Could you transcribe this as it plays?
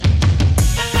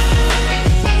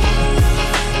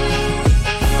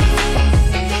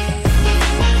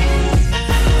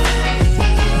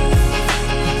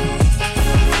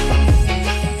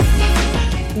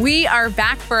are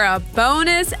back for a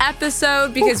bonus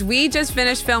episode because we just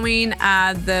finished filming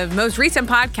the most recent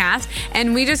podcast,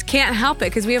 and we just can't help it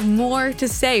because we have more to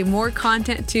say, more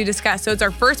content to discuss. So it's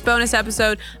our first bonus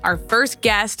episode, our first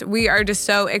guest. We are just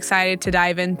so excited to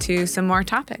dive into some more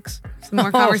topics, some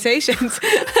more conversations.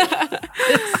 Back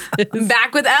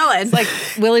with Ellen. It's like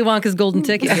Willy Wonka's golden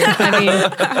ticket.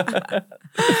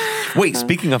 Wait,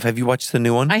 speaking of, have you watched the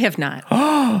new one? I have not.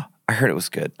 I heard it was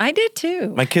good. I did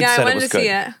too. My kids said it was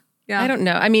good. Yeah, I don't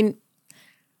know. I mean,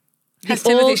 Has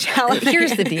Timothée Chalamet.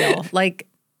 Here's the deal. Like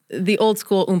the old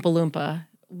school Oompa Loompa,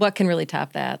 what can really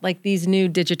top that? Like these new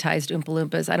digitized Oompa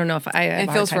Loompas. I don't know if I have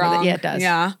It feels wrong. Yeah, it does.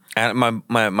 Yeah. And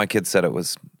my kids said it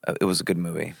was a good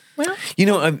movie. Well, You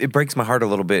know, it breaks my heart a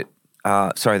little bit.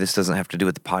 Sorry, this doesn't have to do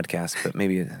with the podcast, but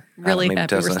maybe really maybe it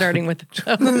happy we're doesn't. starting with the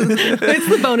show. It's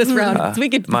the bonus round. So we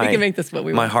can make this what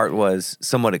we My want. heart was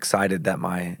somewhat excited that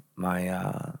my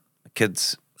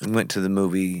kids went to the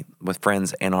movie with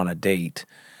friends and on a date.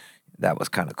 That was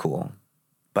kind of cool.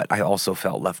 But I also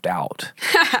felt left out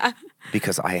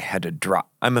because I had to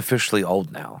drop. I'm officially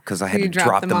old now because I had to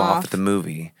drop them off at the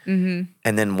movie and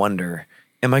then wonder,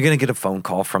 am I going to get a phone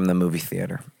call from the movie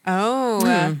theater?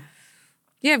 Oh,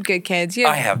 you have good kids.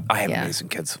 I have amazing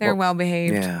kids. They're well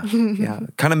behaved. Yeah, yeah.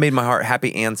 Kind of made my heart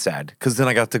happy and sad because then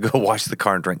I got to go wash the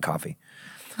car and drink coffee.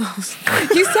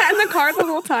 You sat in the car the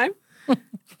whole time?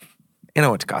 And I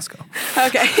went to Costco.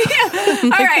 Okay.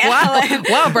 All right, Ellen.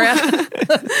 Wow, Brad.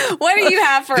 What do you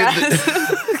have for us?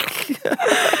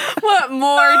 What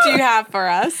more do you have for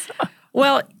us?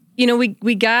 Well, you know,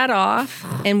 we got off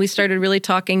and we started really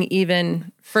talking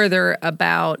even further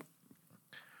about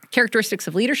characteristics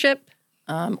of leadership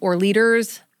or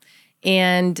leaders.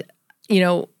 And, you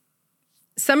know,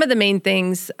 some of the main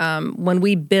things when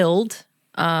we build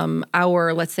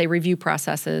our, let's say, review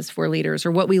processes for leaders,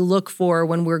 or what we look for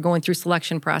when we're going through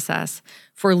selection process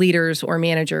for leaders or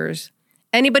managers,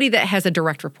 anybody that has a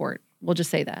direct report, we'll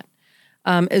just say that,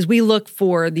 as we look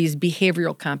for these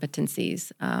behavioral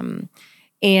competencies.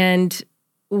 And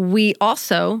we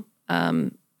also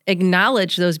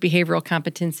acknowledge those behavioral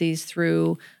competencies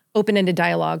through open-ended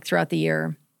dialogue throughout the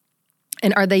year.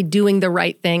 And are they doing the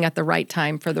right thing at the right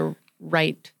time for the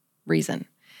right reason?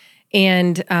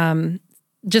 And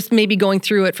just maybe going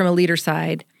through it from a leader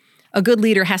side, a good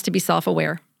leader has to be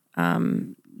self-aware.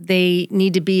 They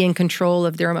need to be in control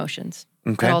of their emotions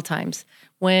at all times.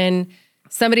 When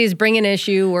somebody is bringing an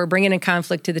issue or bringing a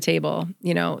conflict to the table,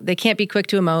 you know, they can't be quick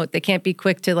to emote. They can't be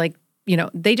quick to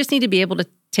they just need to be able to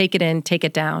take it in, take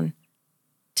it down,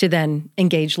 to then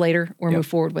engage later or move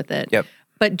forward with it. Yep.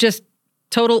 But just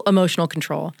total emotional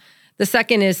control. The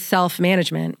second is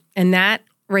self-management. And that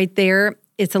right there,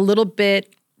 it's a little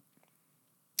bit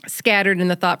scattered in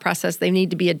the thought process. They need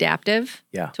to be adaptive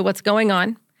to what's going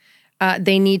on.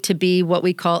 They need to be what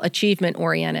we call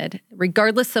achievement-oriented,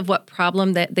 regardless of what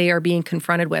problem that they are being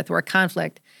confronted with or a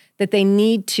conflict, that they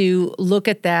need to look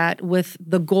at that with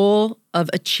the goal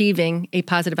of achieving a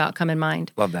positive outcome in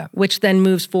mind. Love that. Which then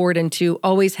moves forward into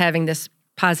always having this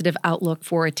positive outlook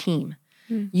for a team.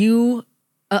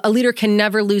 A leader can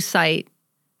never lose sight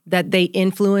that they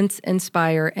influence,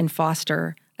 inspire, and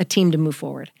foster a team to move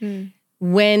forward.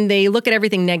 When they look at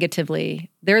everything negatively,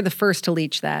 they're the first to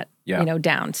leech that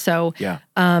down. So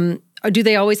do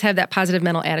they always have that positive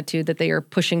mental attitude that they are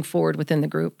pushing forward within the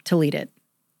group to lead it?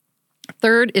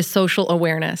 Third is social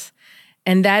awareness.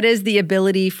 And that is the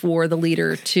ability for the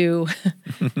leader to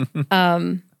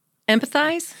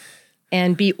empathize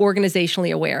and be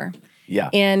organizationally aware. Yeah.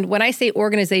 And when I say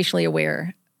organizationally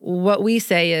aware, what we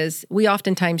say is we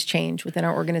oftentimes change within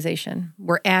our organization.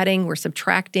 We're adding, we're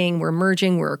subtracting, we're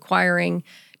merging, we're acquiring.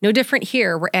 No different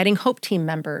here. We're adding Hope Team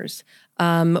members.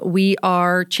 We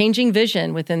are changing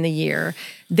vision within the year.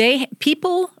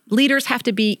 Leaders have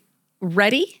to be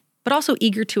ready, but also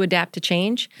eager to adapt to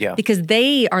change because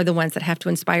they are the ones that have to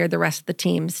inspire the rest of the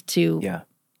teams to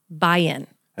buy in.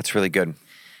 That's really good.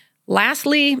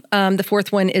 Lastly, the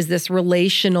fourth one is this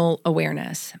relational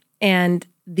awareness. And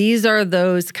these are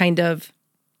those kind of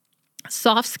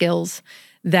soft skills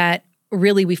that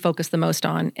really we focus the most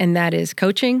on. And that is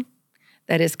coaching,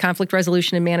 that is conflict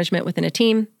resolution and management within a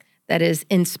team, that is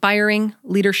inspiring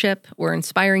leadership or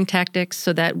inspiring tactics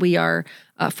so that we are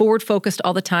forward-focused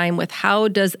all the time with how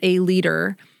does a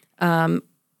leader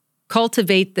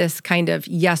cultivate this kind of,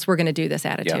 yes, we're going to do this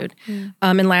attitude.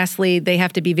 And lastly, they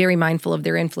have to be very mindful of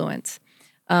their influence.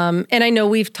 And I know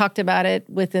we've talked about it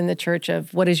within the church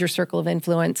of what is your circle of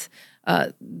influence.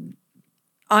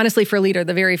 Honestly, for a leader,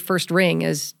 the very first ring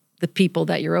is the people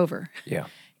that you're over. Yeah.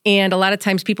 And a lot of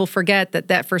times people forget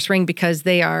that first ring because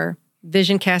they are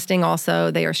vision casting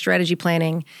also, they are strategy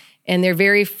planning, And their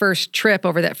very first trip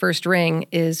over that first ring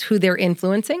is who they're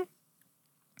influencing.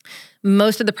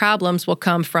 Most of the problems will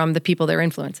come from the people they're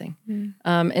influencing.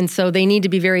 And so they need to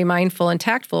be very mindful and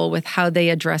tactful with how they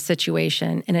address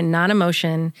situation in a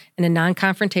non-emotion, in a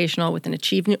non-confrontational, with an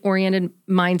achievement-oriented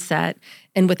mindset,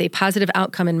 and with a positive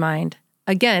outcome in mind.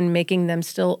 Again, making them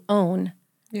still own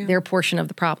their portion of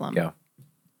the problem. Yeah.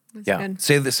 That's Yeah. good.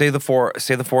 Say the four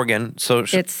again. So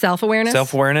It's self-awareness.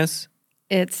 self-awareness,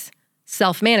 It's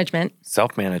self-management.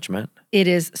 self-management, It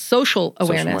is social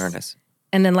awareness. social awareness.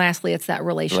 And then lastly, it's that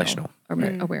relational,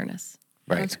 Relational. awareness.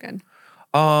 Right. That's good.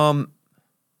 I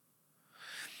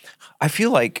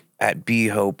feel like at Be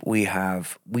Hope we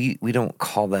don't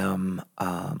call them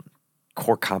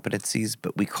core competencies,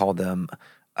 but we call them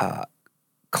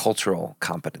cultural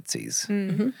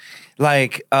competencies.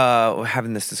 Like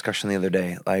having this discussion the other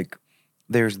day, like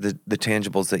there's the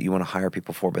tangibles that you want to hire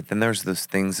people for, but then there's those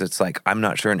things that's like, I'm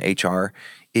not sure in HR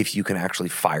if you can actually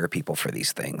fire people for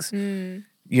these things.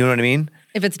 You know what I mean?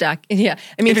 If it's if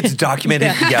It's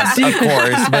documented, yes, of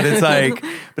course. But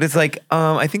it's like,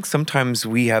 I think sometimes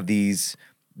we have these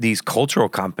cultural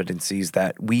competencies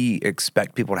that we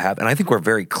expect people to have, and I think we're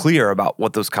very clear about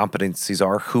what those competencies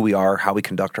are, who we are, how we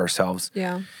conduct ourselves.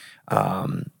 Yeah.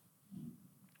 But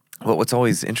what's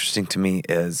always interesting to me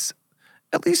is,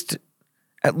 at least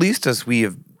as we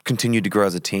have continued to grow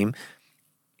as a team,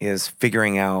 is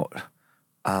figuring out.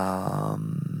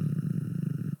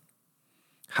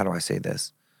 How do I say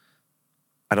this?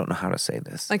 I don't know how to say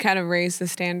this. Like how to raise the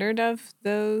standard of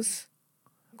those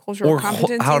cultural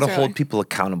competencies. How to or hold like- people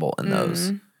accountable in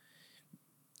those.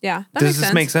 Yeah. That Does makes this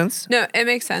sense. make sense? No, it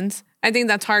makes sense. I think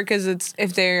that's hard because it's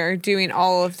if they're doing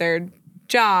all of their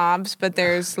jobs, but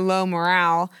there's low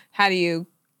morale. How do you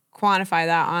quantify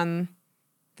that on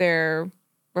their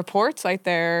reports? Like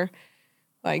they're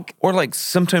like Or like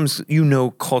sometimes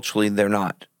culturally they're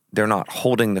not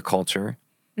holding the culture,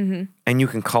 and you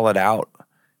can call it out.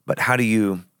 But how do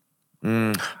you?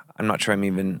 I'm not sure.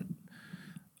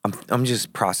 I'm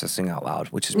just processing out loud,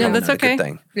 which is probably that's not okay. a good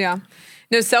thing. yeah.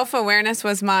 No, self-awareness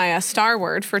was my star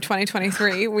word for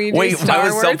 2023. We Wait, do Star why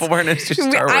was words. self-awareness your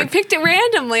star I word? picked it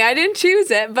randomly. I didn't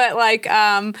choose it, but like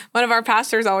one of our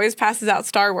pastors always passes out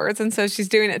star words, and so she's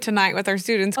doing it tonight with our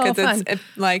students because fun.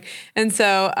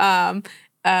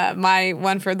 My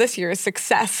one for this year is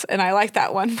success, and I like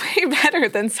that one way better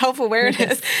than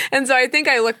self-awareness. And so I think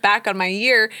I look back on my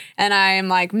year, and I am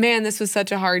like, man, this was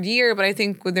such a hard year. But I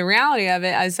think with the reality of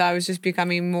it, as I was just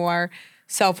becoming more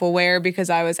self-aware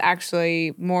because I was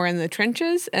actually more in the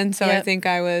trenches, and so I Yep. think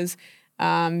I was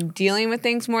dealing with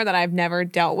things more that I've never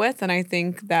dealt with. And I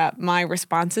think that my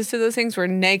responses to those things were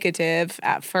negative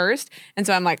at first. And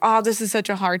so I'm like, oh, this is such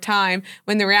a hard time.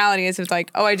 When the reality is, it's like,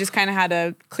 oh, I just kind of had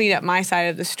to clean up my side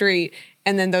of the street.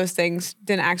 And then those things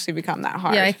didn't actually become that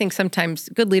hard. Yeah, I think sometimes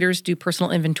good leaders do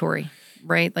personal inventory,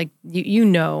 right? Like you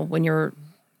know when you're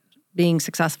being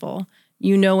successful,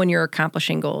 you know when you're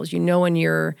accomplishing goals, you know when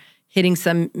you're hitting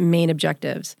some main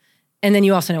objectives, and then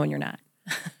you also know when you're not.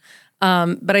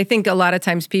 But I think a lot of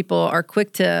times people are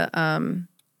quick to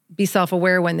be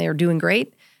self-aware when they're doing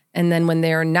great, and then when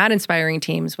they're not inspiring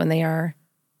teams, when they are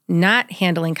not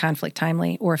handling conflict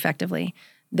timely or effectively,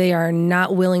 they are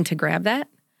not willing to grab that,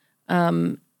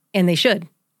 and they should,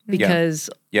 because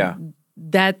Yeah.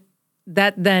 that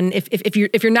then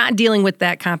if you're not dealing with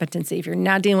that competency, if you're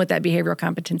not dealing with that behavioral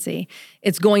competency,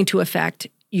 it's going to affect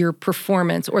your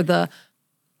performance or the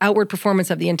outward performance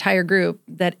of the entire group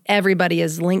that everybody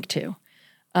is linked to.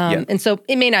 And so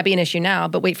it may not be an issue now,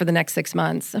 but wait for the next 6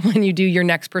 months when you do your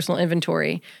next personal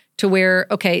inventory to where,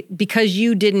 okay, because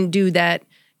you didn't do that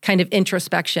kind of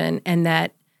introspection and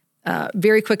that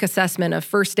very quick assessment of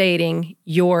first stating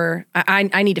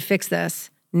I need to fix this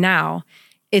now,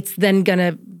 it's then going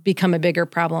to become a bigger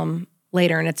problem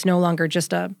later. And it's no longer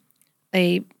just a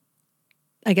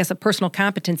personal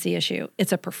competency issue.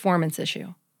 It's a performance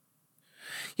issue.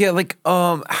 Yeah, like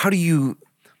how do you?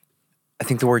 I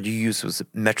think the word you used was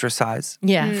metricize.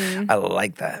 Yeah. I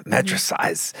like that,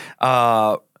 metricize.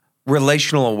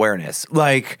 Relational awareness.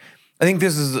 Like I think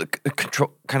this is a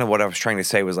control. Kind of what I was trying to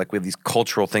say was like we have these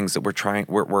cultural things that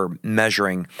we're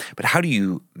measuring, but how do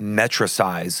you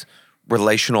metricize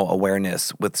relational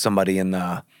awareness with somebody in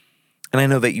the? And I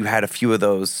know that you had a few of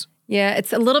those. Yeah,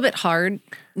 it's a little bit hard.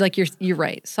 Like you're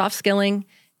right. Soft skilling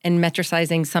and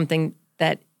metricizing something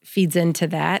that feeds into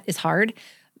that is hard.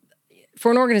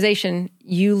 For an organization,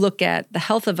 you look at the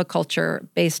health of a culture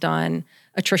based on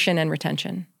attrition and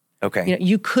retention. Okay.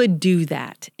 You could do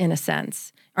that in a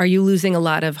sense. Are you losing a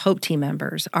lot of Hope team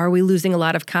members? Are we losing a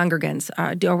lot of congregants?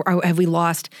 Have we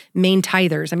lost main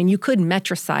tithers? I mean, you could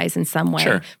metricize in some way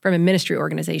Sure. from a ministry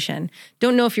organization.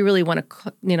 Don't know if you really want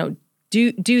to,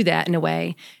 do that in a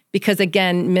way, because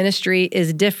again, ministry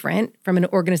is different from an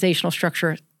organizational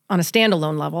structure on a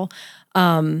standalone level,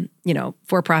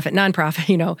 for-profit,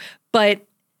 nonprofit, but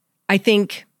I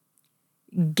think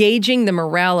gauging the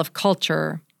morale of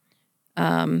culture,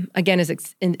 again,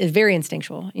 is very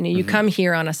instinctual. You come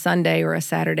here on a Sunday or a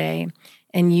Saturday,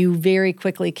 and you very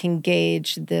quickly can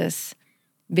gauge this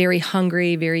very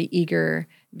hungry, very eager,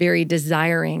 very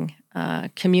desiring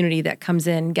community that comes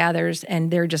in, gathers,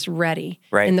 and they're just ready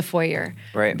in the foyer.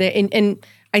 Right. And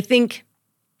I think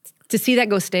to see that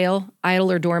go stale,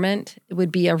 idle, or dormant, it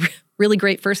would be a really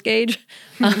great first gauge.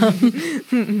 Big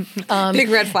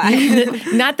red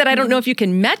flag. Not that I don't know if you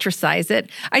can metricize it.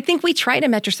 I think we try to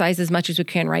metricize as much as we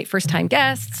can, right? First-time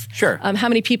guests. Sure. How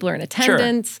many people are in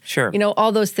attendance. Sure.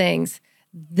 All those things.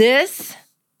 This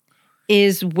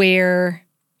is where,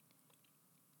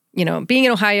 being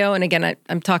in Ohio, and again,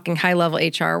 I'm talking high-level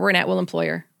HR, we're an at-will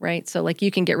employer, right? So,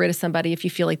 you can get rid of somebody if you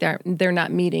feel like they're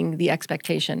not meeting the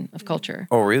expectation of culture.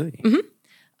 Oh, really?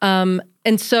 Mm-hmm.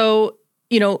 And so,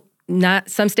 not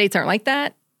some states aren't like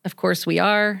that. Of course we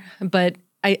are, but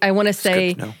I want to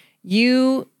say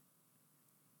you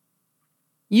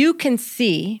can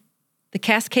see the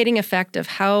cascading effect of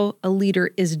how a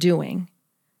leader is doing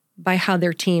by how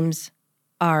their teams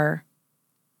are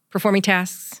performing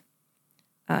tasks,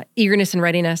 eagerness and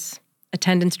readiness,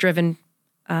 attendance-driven,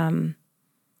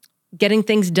 getting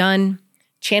things done,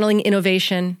 channeling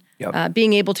innovation,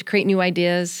 being able to create new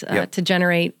ideas, to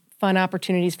generate fun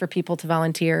opportunities for people to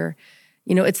volunteer.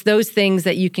 It's those things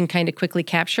that you can kind of quickly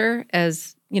capture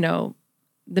as, the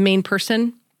main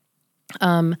person.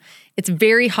 It's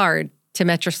very hard to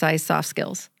metricize soft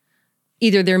skills.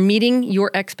 Either they're meeting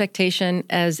your expectation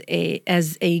as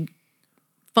a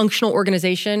functional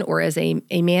organization or as a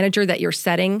manager that you're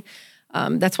setting.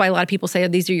 That's why a lot of people say,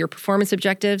 these are your performance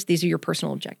objectives, these are your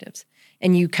personal objectives.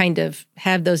 And you kind of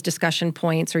have those discussion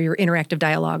points or your interactive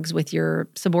dialogues with your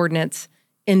subordinates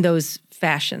in those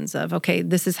fashions of, okay,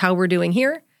 this is how we're doing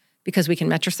here because we can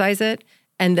metricize it.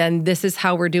 And then this is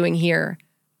how we're doing here,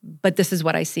 but this is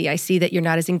what I see. I see that you're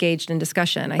not as engaged in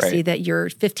discussion. I see that you're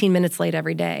 15 minutes late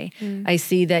every day. I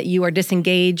see that you are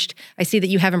disengaged. I see that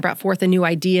you haven't brought forth a new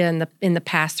idea in the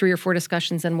past 3 or 4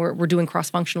 discussions, and we're doing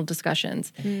cross-functional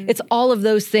discussions. It's all of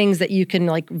those things that you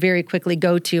can very quickly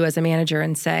go to as a manager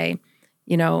and say,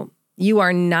 you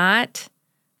are not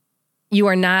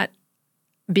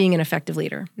being an effective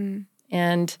leader.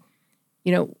 And,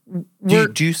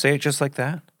 do you say it just like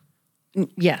that?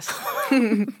 Yes.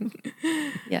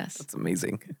 Yes. That's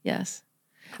amazing. Yes.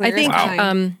 Clear I think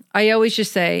as I always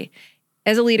just say,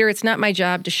 as a leader, it's not my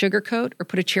job to sugarcoat or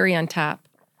put a cherry on top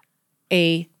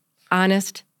a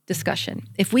honest discussion.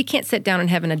 If we can't sit down and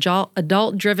have an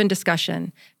adult-driven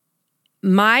discussion,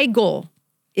 my goal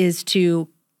is to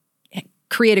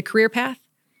create a career path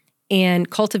and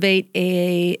cultivate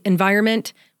an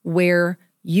environment where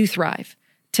you thrive.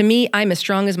 To me, I'm as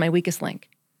strong as my weakest link.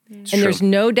 And there's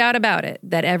no doubt about it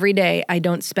that every day I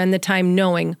don't spend the time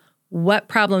knowing what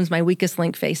problems my weakest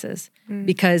link faces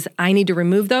because I need to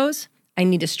remove those. I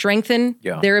need to strengthen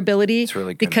their ability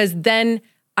really good. Because then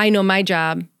I know my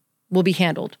job will be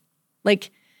handled.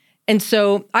 And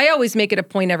so I always make it a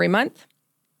point every month.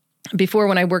 Before,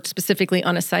 when I worked specifically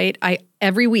on a site,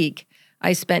 every week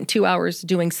I spent 2 hours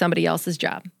doing somebody else's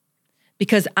job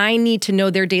because I need to know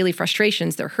their daily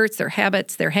frustrations, their hurts, their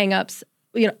habits, their hangups,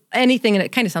 anything. And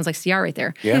it kind of sounds like CR right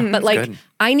there. Yeah, but good.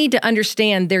 I need to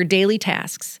understand their daily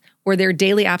tasks or their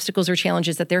daily obstacles or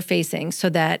challenges that they're facing so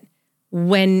that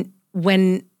when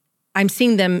I'm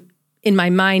seeing them in my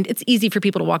mind, it's easy for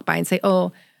people to walk by and say,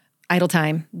 oh, idle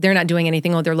time. They're not doing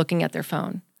anything. Oh, they're looking at their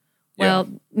phone. Well,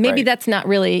 maybe that's not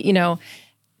really,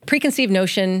 preconceived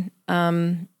notion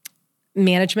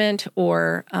management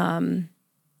or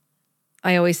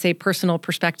I always say personal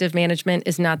perspective management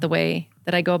is not the way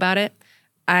that I go about it.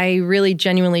 I really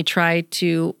genuinely try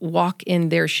to walk in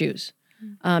their shoes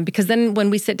because then when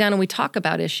we sit down and we talk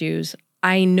about issues,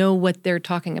 I know what they're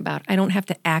talking about. I don't have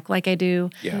to act like I do.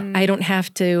 I don't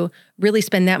have to really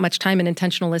spend that much time in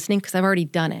intentional listening because I've already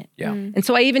done it. And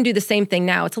so I even do the same thing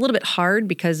now. It's a little bit hard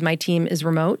because my team is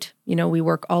remote. We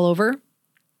work all over.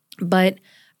 But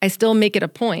I still make it a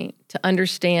point to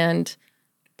understand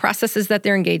processes that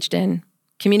they're engaged in,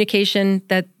 communication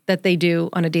that they do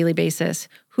on a daily basis,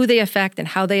 who they affect and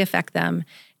how they affect them.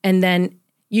 And then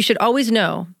you should always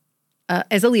know,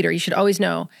 as a leader, you should always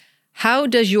know, how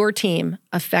does your team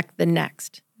affect the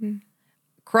next?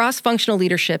 cross-functional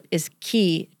leadership is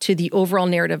key to the overall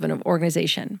narrative of an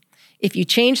organization. If you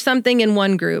change something in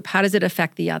one group, how does it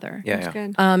affect the other? Yeah, That's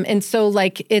good. And so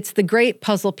like it's the great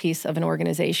puzzle piece of an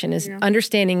organization is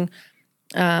understanding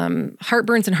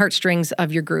heartburns and heartstrings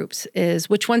of your groups is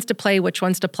which ones to play, which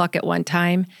ones to pluck at one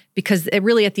time, because it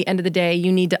really at the end of the day,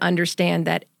 you need to understand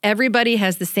that everybody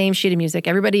has the same sheet of music.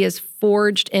 Everybody is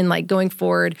forged in like going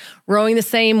forward, rowing the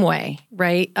same way,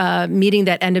 right? Meeting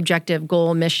that end objective,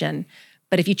 goal, mission.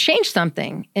 But if you change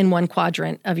something in one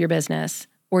quadrant of your business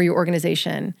or your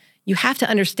organization, you have to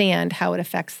understand how it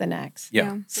affects the next.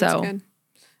 Yeah. That's So, good.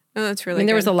 No, that's really I mean,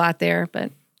 there was good. a lot there,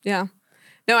 but Yeah.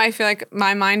 No, I feel like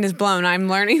my mind is blown. I'm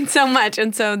learning so much.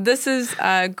 And so this is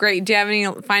great. Do you have any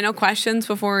final questions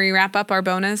before we wrap up our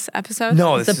bonus episode?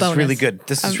 No, It's this a is really bonus. good.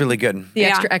 This is really good. the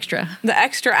Yeah. extra. The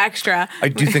extra. I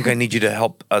do think I need you to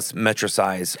help us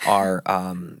metricize our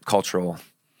cultural,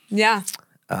 Yeah.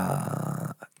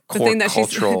 The thing that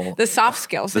cultural. the soft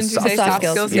skills. Didn't you soft say soft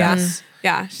skills. skills? Yes.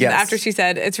 Yeah. Yes. After she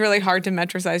said it's really hard to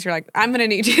metricize, you're like, I'm going to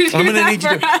need you to do I'm going to that need you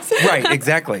for to. us. Right,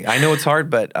 exactly. I know it's hard,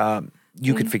 but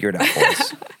you could figure it out for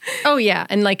us. Oh, yeah.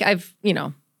 And like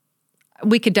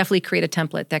we could definitely create a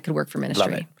template that could work for ministry.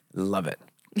 Love it. Love it.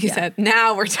 He said,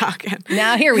 now we're talking.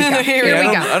 Now, here we go. Here Here we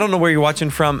we I go. don't know where you're watching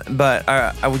from, but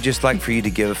I would just like for you to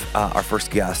give our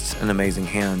first guest an amazing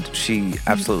hand. She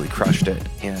absolutely crushed it,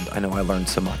 and I know I learned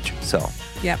so much. So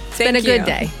Yep. It's been a good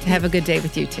day to have a good day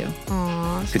with you too.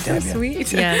 Aw, Good to so have you.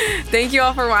 sweet. Yes. Thank you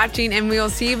all for watching, and we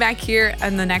will see you back here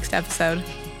in the next episode.